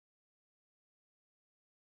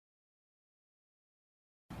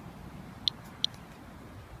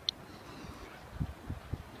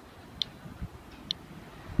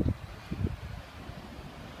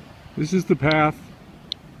This is the path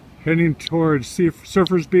heading towards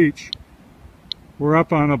Surfers Beach. We're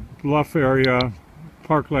up on a bluff area,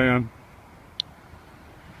 parkland.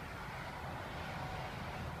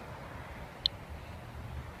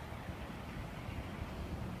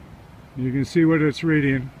 You can see what it's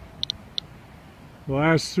reading. The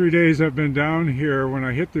last 3 days I've been down here. When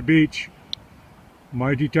I hit the beach,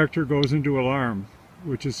 my detector goes into alarm,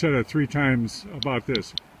 which is set at 3 times about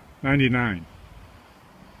this, 99.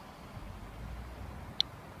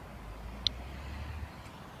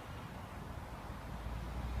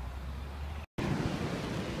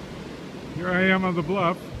 Here I am on the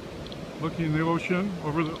bluff, looking at the ocean,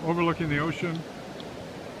 overlooking the ocean.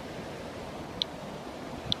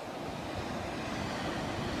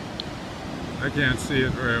 I can't see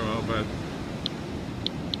it very well, but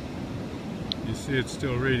you see it's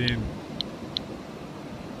still reading.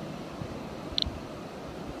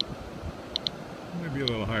 Maybe a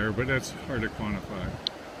little higher, but that's hard to quantify.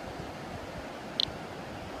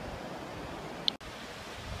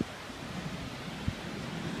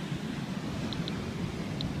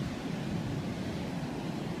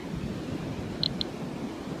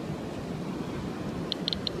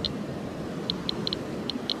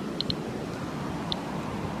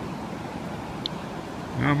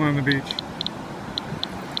 Now I'm on the beach.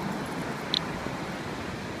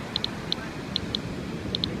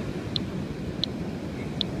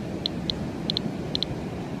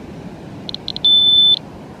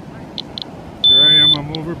 Here I am,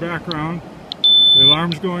 I'm over background. The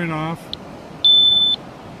alarm's going off.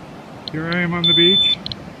 Here I am on the beach.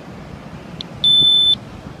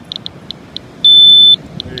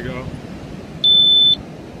 There you go.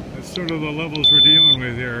 That's sort of the levels we're dealing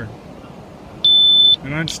with here.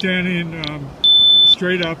 And I'm standing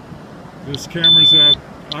straight up. This camera's at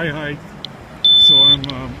eye height, so I'm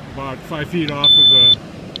about 5 feet off of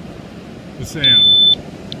the sand.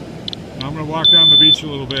 Now I'm going to walk down the beach a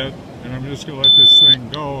little bit, and I'm just going to let this thing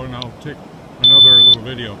go, and I'll take another little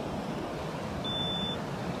video.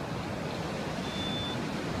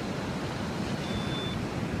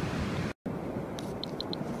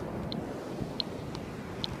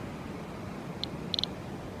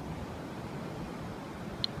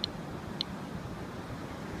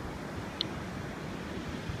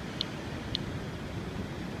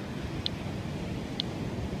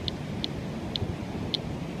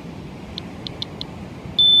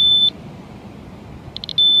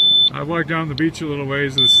 I walked down the beach a little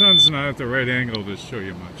ways. The sun's not at the right angle to show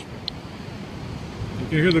you much. But you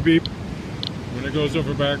can hear the beep when it goes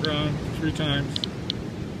over background 3 times.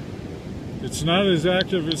 It's not as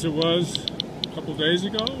active as it was a couple days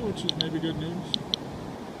ago, which is maybe good news.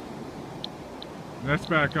 And that's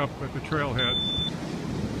back up at the trailhead.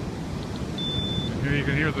 And here you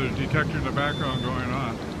can hear the detector in the background going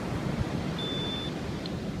on.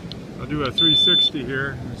 I'll do a 360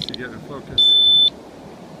 here just to get in focus.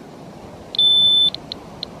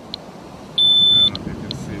 I don't know if you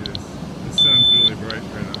can see this. The sun's really bright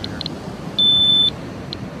right out here.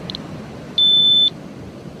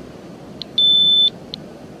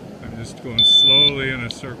 I'm just going slowly in a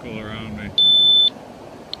circle around me.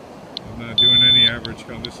 I'm not doing any average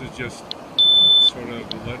count. This is just sort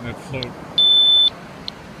of letting it float.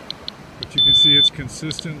 But you can see it's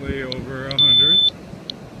consistently over 100.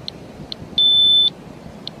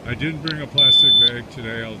 I didn't bring a plastic bag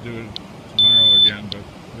today. I'll do it tomorrow again, but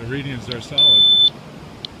the readings are solid.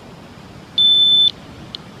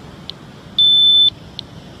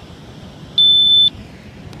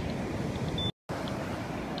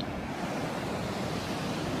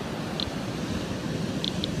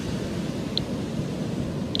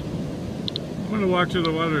 I'm going to walk to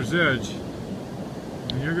the water's edge,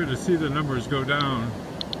 and you're going to see the numbers go down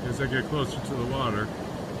as I get closer to the water.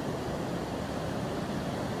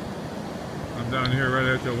 I'm down here right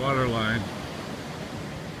at the water line.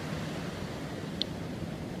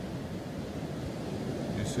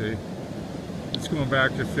 You see, it's going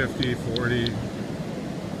back to 50, 40.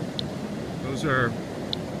 Those are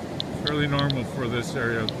fairly normal for this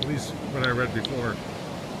area, at least what I read before.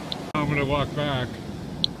 Now I'm going to walk back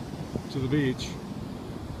to the beach.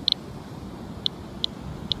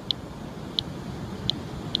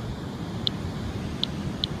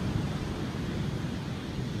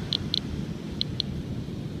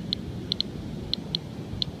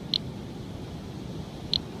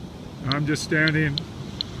 I'm just standing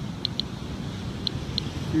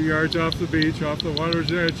a few yards off the beach, off the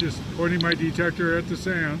water's edge, just pointing my detector at the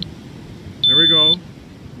sand. There we go.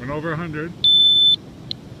 Went over 100.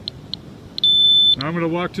 Now I'm going to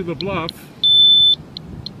walk to the bluff.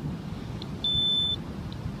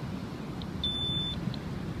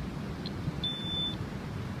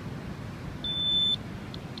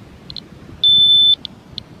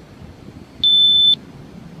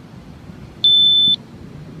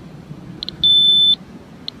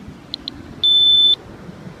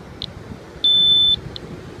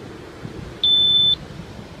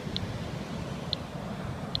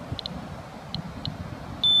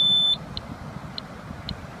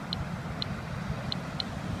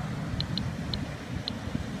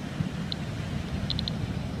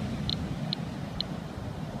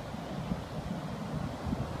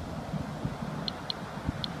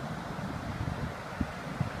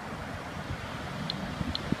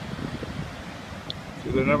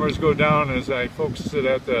 The numbers go down as I focus it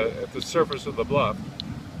at the surface of the bluff,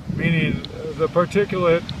 meaning the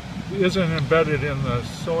particulate isn't embedded in the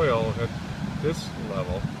soil at this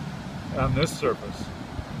level, on this surface.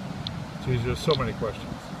 Geez, there's so many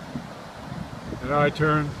questions. And now I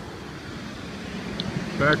turn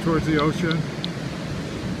back towards the ocean.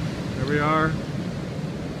 There we are.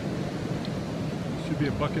 Should be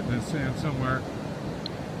a bucket in the sand somewhere.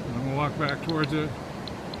 And I'm going to walk back towards it.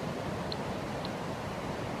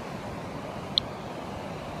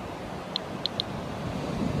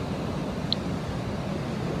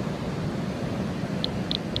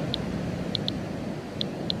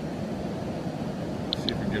 See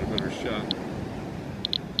if we can get a better shot.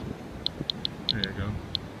 There you go.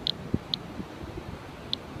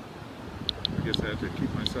 I guess I have to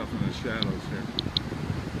keep myself in the shadows here.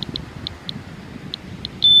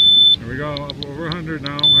 There we go, up over 100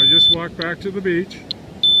 now. I just walked back to the beach.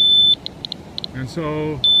 And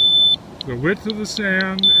so the width of the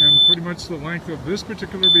sand and pretty much the length of this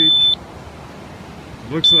particular beach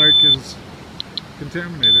looks like is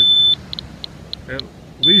contaminated at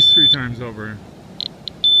least 3 times over.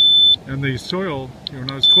 And the soil, when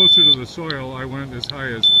I was closer to the soil, I went as high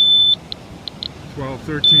as 12,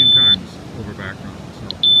 13 times over background.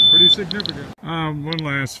 So pretty significant. One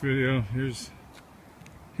last video.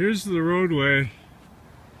 Here's the roadway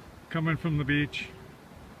coming from the beach,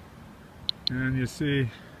 and you see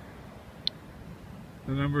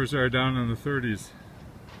the numbers are down in the 30s.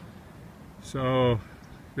 So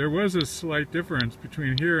there was a slight difference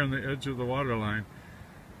between here and the edge of the water line.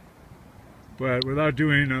 But without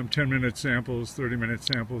doing 10-minute samples, 30-minute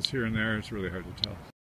samples here and there, it's really hard to tell.